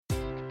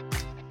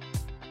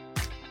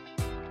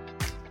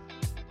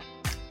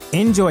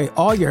Enjoy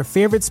all your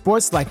favorite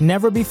sports like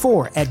never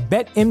before at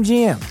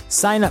BetMGM.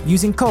 Sign up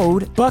using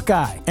code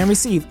Buckeye and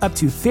receive up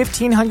to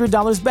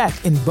 $1,500 back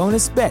in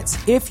bonus bets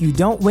if you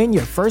don't win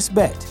your first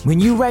bet. When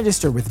you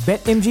register with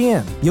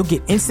BetMGM, you'll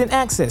get instant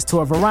access to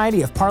a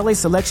variety of parlay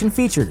selection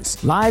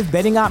features, live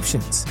betting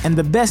options, and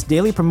the best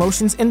daily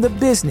promotions in the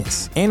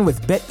business. And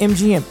with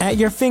BetMGM at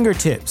your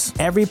fingertips,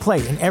 every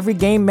play and every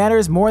game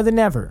matters more than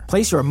ever.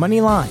 Place your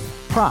money line,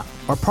 prop,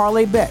 or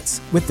parlay bets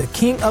with the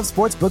king of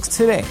sportsbooks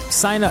today.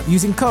 Sign up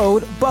using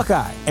code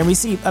Buckeye and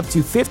receive up to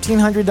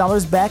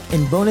 $1,500 back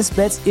in bonus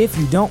bets if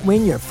you don't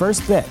win your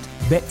first bet.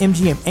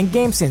 BetMGM and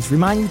GameSense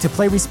remind you to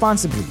play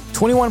responsibly.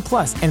 21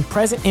 plus and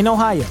present in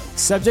Ohio,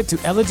 subject to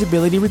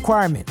eligibility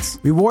requirements.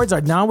 Rewards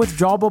are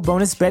non-withdrawable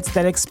bonus bets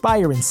that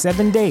expire in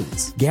 7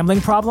 days. Gambling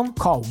problem?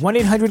 Call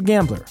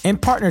 1-800-GAMBLER. In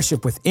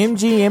partnership with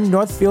MGM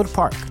Northfield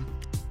Park.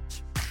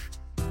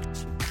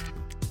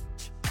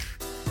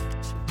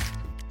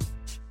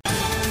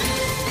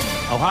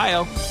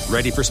 Ohio,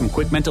 ready for some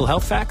quick mental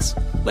health facts?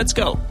 Let's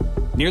go.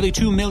 Nearly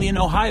 2 million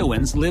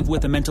Ohioans live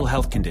with a mental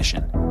health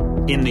condition.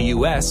 In the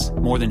U.S.,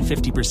 more than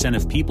 50%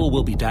 of people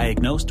will be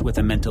diagnosed with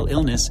a mental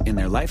illness in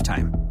their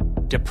lifetime.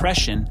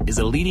 Depression is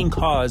a leading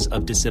cause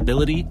of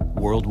disability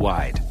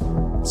worldwide.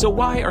 So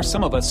why are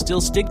some of us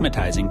still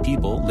stigmatizing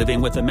people living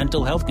with a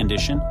mental health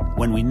condition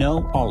when we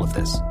know all of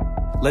this?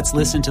 Let's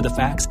listen to the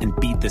facts and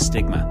beat the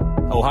stigma.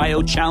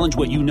 Ohio, challenge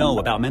what you know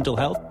about mental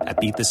health at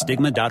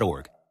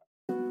beatthestigma.org.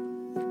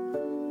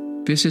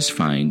 This is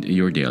Find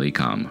Your Daily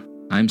Calm.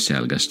 I'm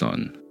Sal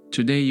Gaston.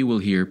 Today you will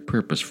hear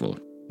purposeful,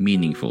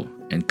 meaningful,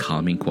 and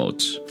calming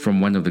quotes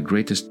from one of the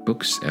greatest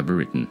books ever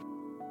written,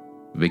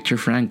 Viktor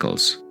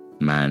Frankl's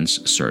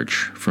Man's Search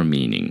for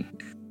Meaning.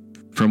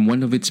 From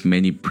one of its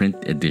many print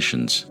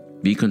editions,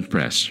 Beacon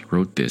Press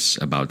wrote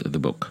this about the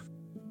book.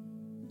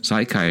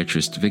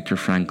 Psychiatrist Viktor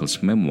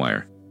Frankl's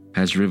memoir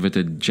has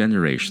riveted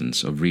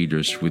generations of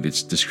readers with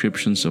its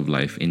descriptions of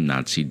life in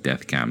Nazi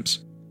death camps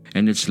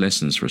and its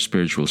lessons for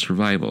spiritual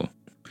survival.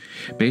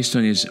 Based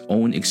on his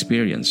own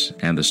experience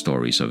and the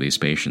stories of his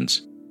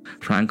patients,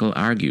 Frankl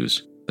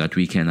argues that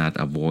we cannot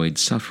avoid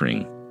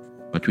suffering,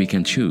 but we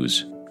can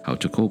choose how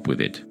to cope with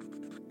it,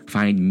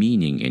 find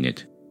meaning in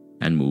it,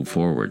 and move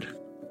forward.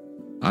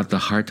 At the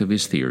heart of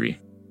his theory,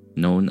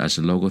 known as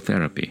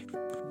logotherapy,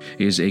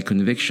 is a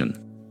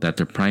conviction that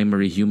the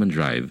primary human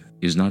drive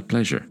is not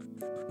pleasure,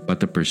 but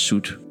the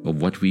pursuit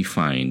of what we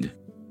find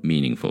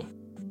meaningful.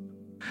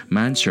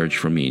 Man's Search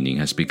for Meaning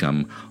has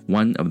become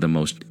one of the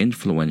most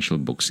influential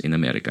books in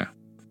America.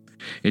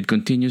 It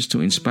continues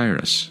to inspire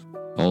us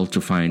all to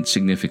find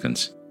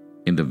significance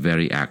in the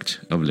very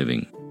act of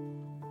living.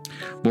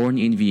 Born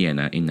in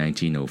Vienna in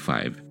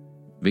 1905,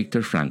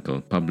 Viktor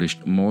Frankl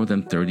published more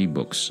than 30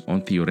 books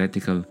on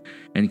theoretical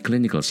and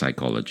clinical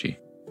psychology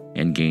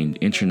and gained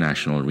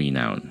international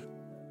renown.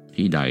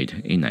 He died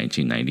in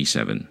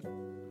 1997.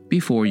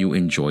 Before you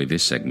enjoy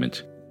this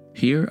segment,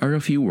 here are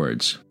a few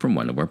words from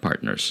one of our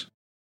partners.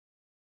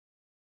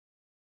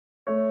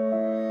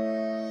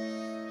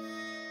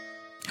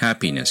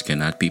 Happiness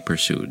cannot be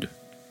pursued.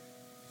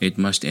 It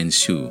must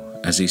ensue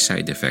as a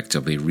side effect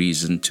of a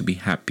reason to be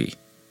happy.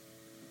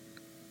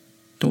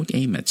 Don't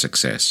aim at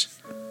success.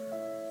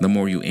 The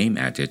more you aim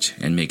at it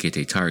and make it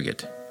a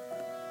target,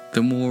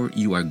 the more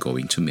you are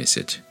going to miss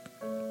it.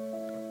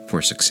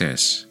 For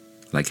success,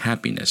 like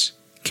happiness,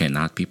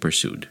 cannot be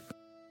pursued.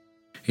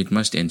 It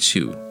must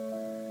ensue,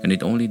 and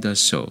it only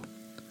does so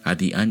at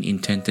the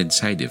unintended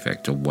side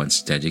effect of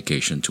one's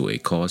dedication to a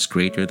cause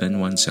greater than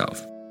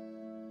oneself,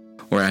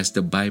 or as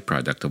the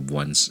byproduct of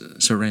one's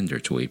surrender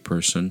to a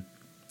person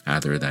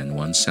other than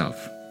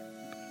oneself.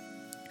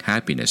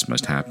 Happiness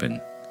must happen,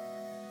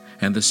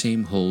 and the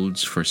same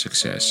holds for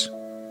success.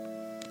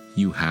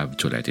 You have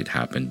to let it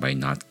happen by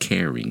not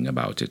caring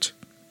about it.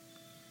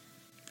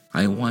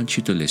 I want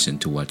you to listen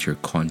to what your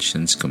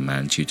conscience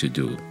commands you to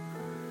do,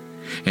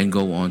 and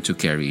go on to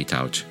carry it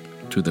out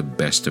to the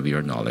best of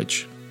your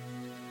knowledge.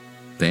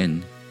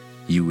 Then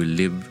you will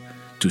live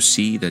to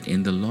see that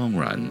in the long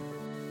run,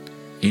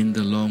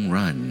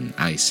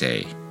 I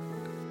say,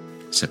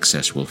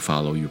 success will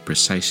follow you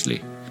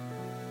precisely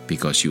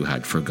because you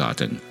had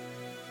forgotten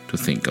to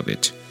think of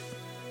it.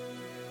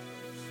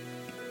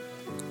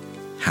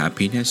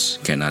 Happiness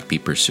cannot be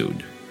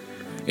pursued.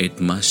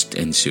 It must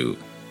ensue.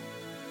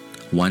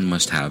 One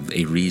must have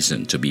a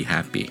reason to be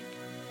happy.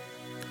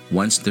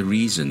 Once the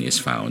reason is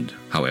found,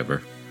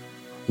 however,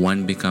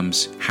 one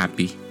becomes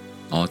happy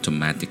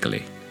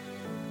automatically.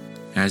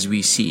 As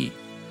we see,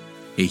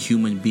 a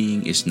human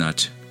being is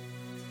not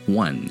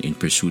one in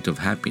pursuit of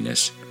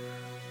happiness,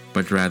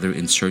 but rather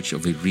in search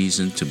of a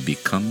reason to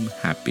become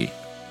happy.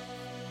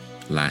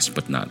 Last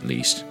but not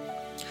least,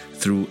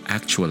 through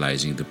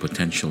actualizing the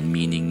potential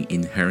meaning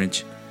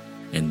inherent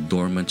and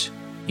dormant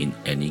in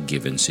any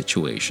given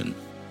situation.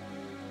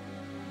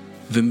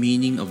 The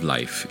meaning of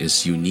life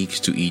is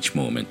unique to each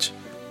moment.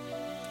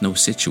 No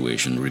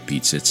situation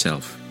repeats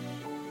itself.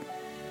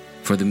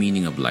 For the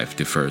meaning of life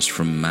differs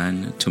from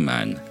man to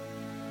man,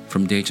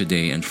 from day to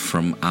day, and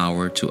from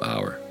hour to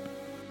hour.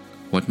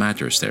 What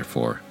matters,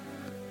 therefore,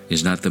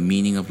 is not the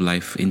meaning of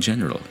life in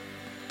general,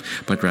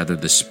 but rather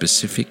the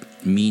specific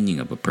meaning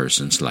of a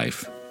person's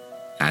life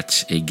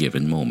at a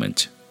given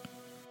moment.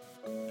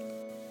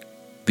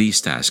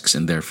 These tasks,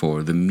 and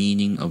therefore the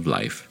meaning of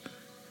life,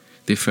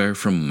 differ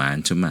from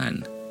man to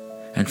man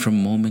and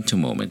from moment to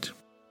moment.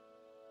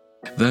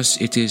 Thus,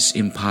 it is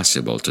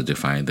impossible to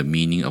define the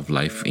meaning of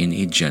life in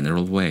a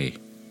general way.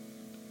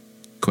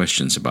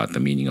 Questions about the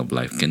meaning of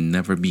life can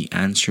never be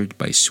answered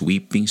by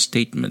sweeping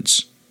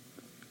statements.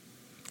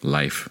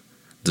 Life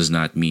does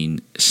not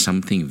mean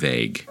something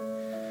vague,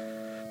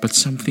 but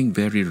something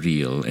very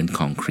real and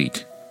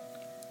concrete,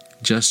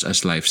 just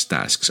as life's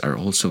tasks are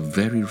also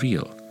very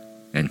real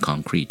and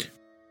concrete.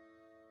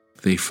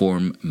 They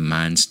form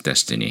man's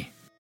destiny,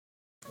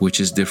 which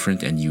is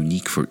different and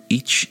unique for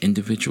each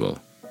individual.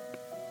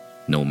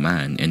 No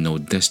man and no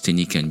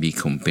destiny can be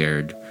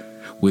compared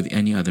with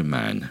any other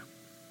man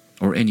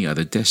or any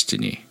other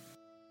destiny.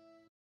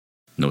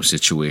 No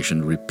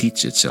situation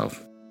repeats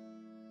itself,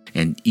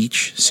 and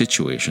each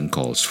situation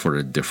calls for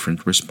a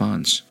different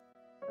response.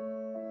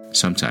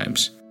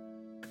 Sometimes,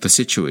 the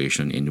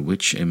situation in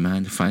which a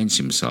man finds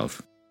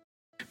himself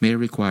may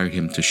require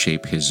him to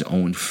shape his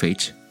own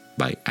fate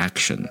by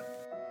action.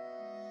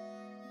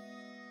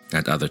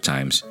 At other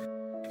times,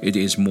 it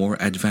is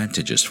more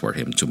advantageous for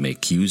him to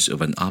make use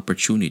of an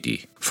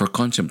opportunity for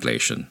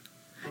contemplation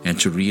and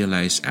to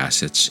realize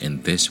assets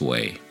in this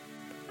way.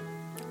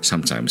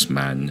 Sometimes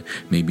man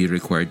may be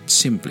required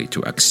simply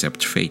to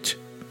accept fate,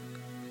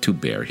 to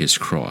bear his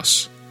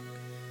cross.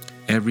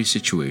 Every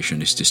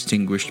situation is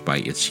distinguished by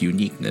its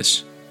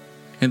uniqueness,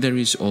 and there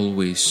is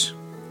always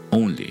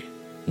only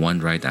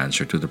one right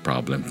answer to the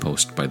problem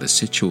posed by the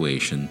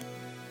situation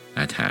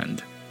at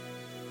hand.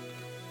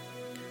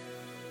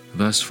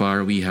 Thus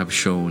far, we have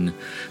shown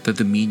that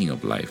the meaning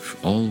of life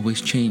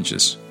always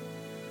changes,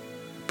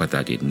 but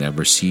that it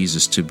never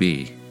ceases to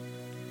be.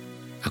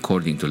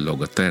 According to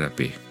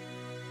logotherapy,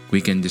 we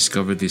can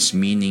discover this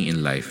meaning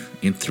in life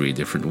in 3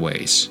 different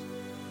ways.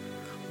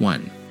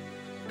 1.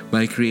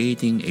 By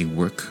creating a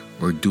work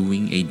or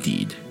doing a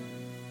deed.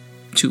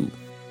 2.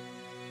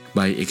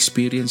 By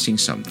experiencing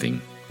something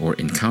or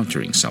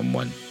encountering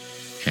someone.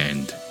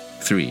 And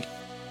 3.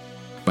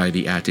 By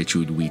the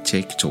attitude we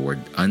take toward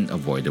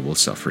unavoidable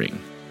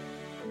suffering.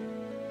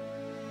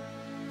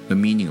 The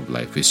meaning of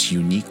life is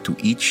unique to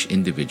each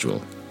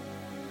individual.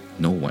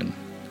 No one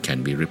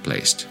can be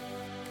replaced.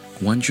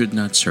 One should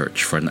not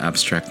search for an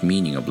abstract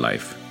meaning of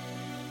life.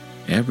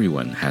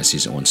 Everyone has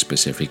his own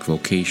specific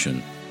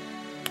vocation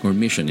or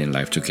mission in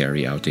life to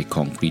carry out a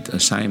concrete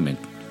assignment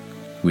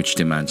which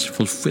demands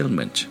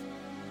fulfillment.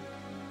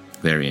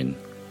 Therein,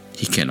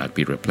 he cannot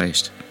be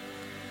replaced,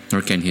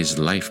 nor can his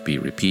life be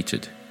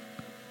repeated.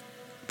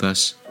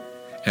 Thus,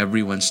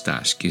 everyone's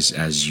task is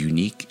as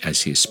unique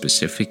as his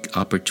specific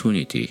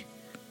opportunity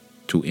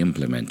to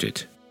implement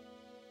it.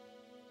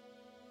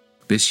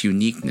 This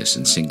uniqueness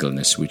and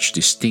singleness which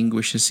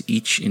distinguishes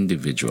each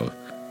individual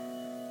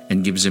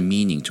and gives a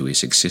meaning to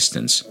his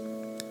existence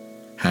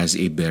has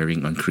a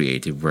bearing on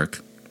creative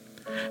work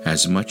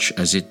as much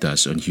as it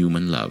does on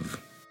human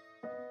love.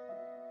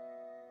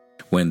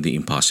 When the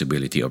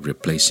impossibility of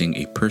replacing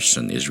a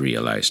person is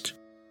realized,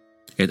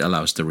 it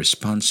allows the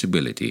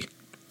responsibility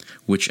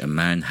which a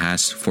man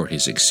has for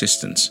his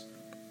existence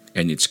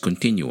and its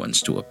continuance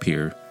to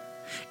appear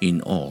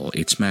in all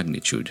its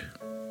magnitude.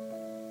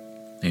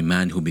 A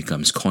man who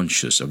becomes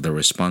conscious of the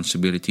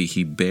responsibility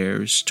he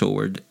bears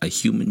toward a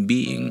human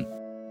being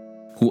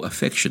who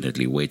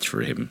affectionately waits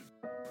for him,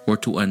 or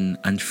to an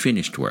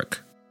unfinished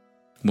work,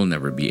 will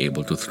never be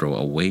able to throw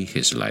away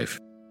his life.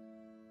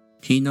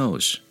 He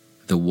knows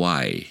the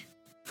why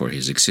for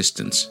his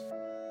existence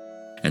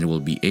and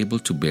will be able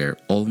to bear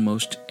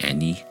almost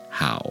any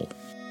how.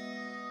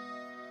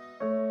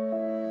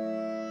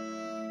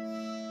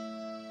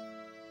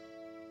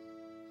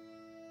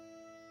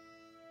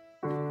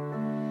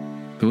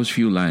 Those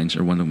few lines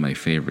are one of my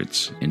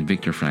favorites in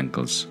Viktor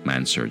Frankl's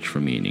Man's Search for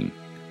Meaning.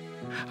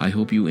 I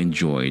hope you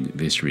enjoyed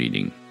this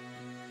reading.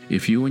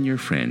 If you and your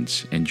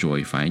friends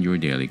enjoy Find Your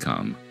Daily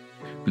Calm,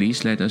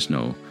 please let us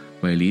know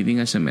by leaving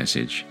us a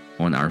message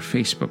on our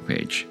Facebook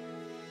page,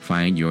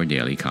 Find Your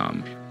Daily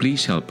Calm.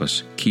 Please help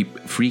us keep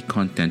free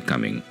content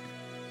coming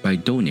by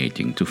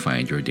donating to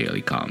Find Your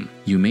Daily Calm.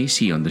 You may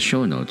see on the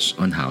show notes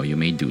on how you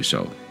may do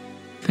so.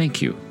 Thank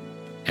you,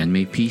 and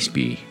may peace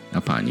be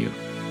upon you.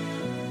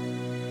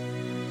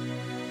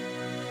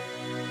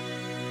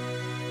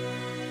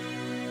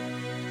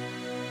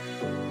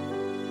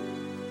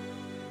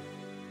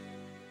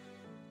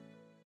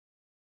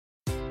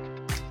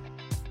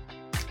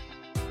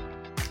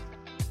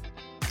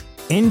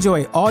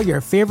 Enjoy all your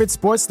favorite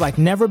sports like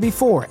never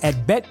before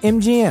at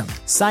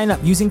BetMGM. Sign up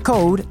using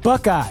code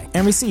Buckeye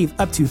and receive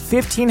up to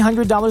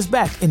 $1,500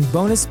 back in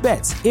bonus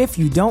bets if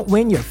you don't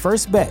win your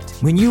first bet.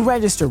 When you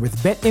register with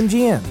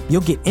BetMGM, you'll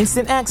get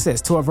instant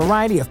access to a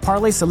variety of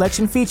parlay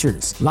selection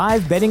features,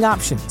 live betting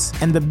options,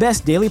 and the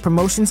best daily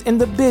promotions in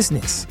the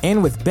business.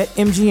 And with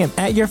BetMGM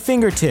at your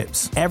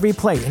fingertips, every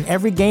play and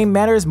every game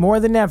matters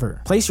more than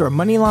ever. Place your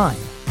money line,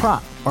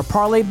 prop, or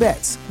parlay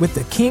bets with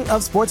the king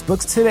of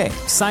sportsbooks today.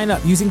 Sign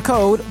up using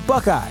code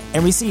Buckeye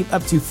and receive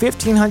up to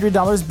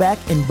 $1,500 back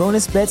in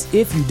bonus bets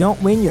if you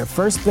don't win your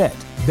first bet.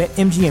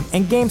 BetMGM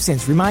and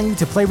GameSense remind you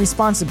to play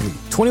responsibly.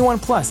 21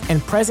 plus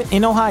and present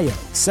in Ohio,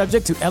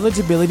 subject to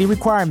eligibility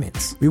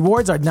requirements.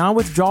 Rewards are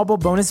non-withdrawable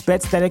bonus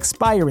bets that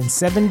expire in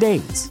 7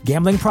 days.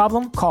 Gambling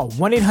problem? Call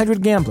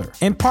 1-800-GAMBLER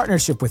in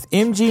partnership with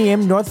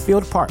MGM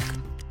Northfield Park.